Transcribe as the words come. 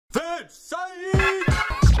Southside!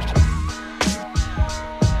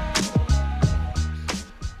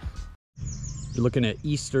 You're looking at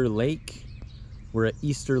Easter Lake. We're at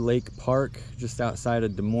Easter Lake Park, just outside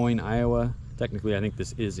of Des Moines, Iowa. Technically, I think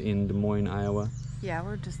this is in Des Moines, Iowa. Yeah,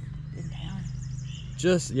 we're just in town.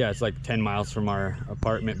 Yeah, it's like 10 miles from our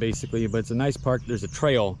apartment, basically. But it's a nice park. There's a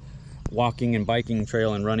trail, walking and biking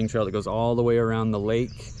trail and running trail that goes all the way around the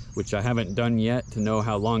lake, which I haven't done yet to know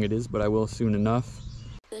how long it is, but I will soon enough.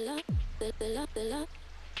 There's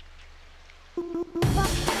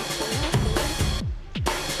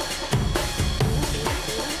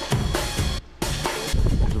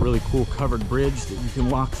a really cool covered bridge that you can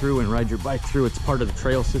walk through and ride your bike through. It's part of the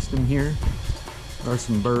trail system here. There are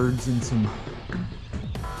some birds and some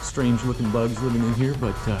strange looking bugs living in here,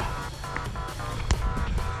 but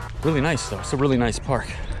really nice though. It's a really nice park.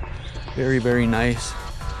 Very, very nice.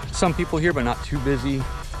 Some people here, but not too busy.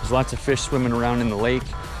 There's lots of fish swimming around in the lake.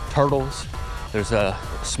 Turtles. There's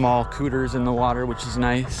small cooters in the water, which is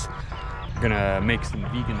nice. We're gonna make some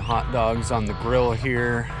vegan hot dogs on the grill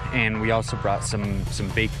here, and we also brought some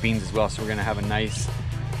baked beans as well. So we're gonna have a nice,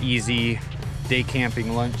 easy day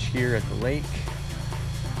camping lunch here at the lake,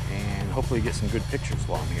 and hopefully get some good pictures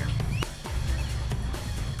while I'm here.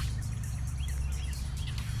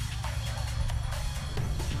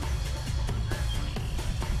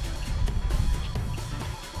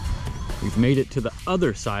 We've made it to the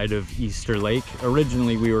other side of Easter Lake.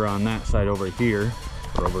 Originally we were on that side over here,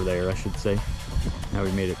 or over there I should say. Now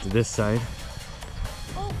we made it to this side.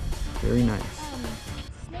 Oh, very nice.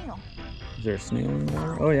 Snail. Is there a snail in the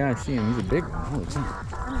water? Oh yeah, I see him. He's a big one. Holy cow. I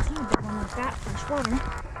haven't seen a big one like that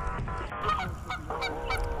freshwater.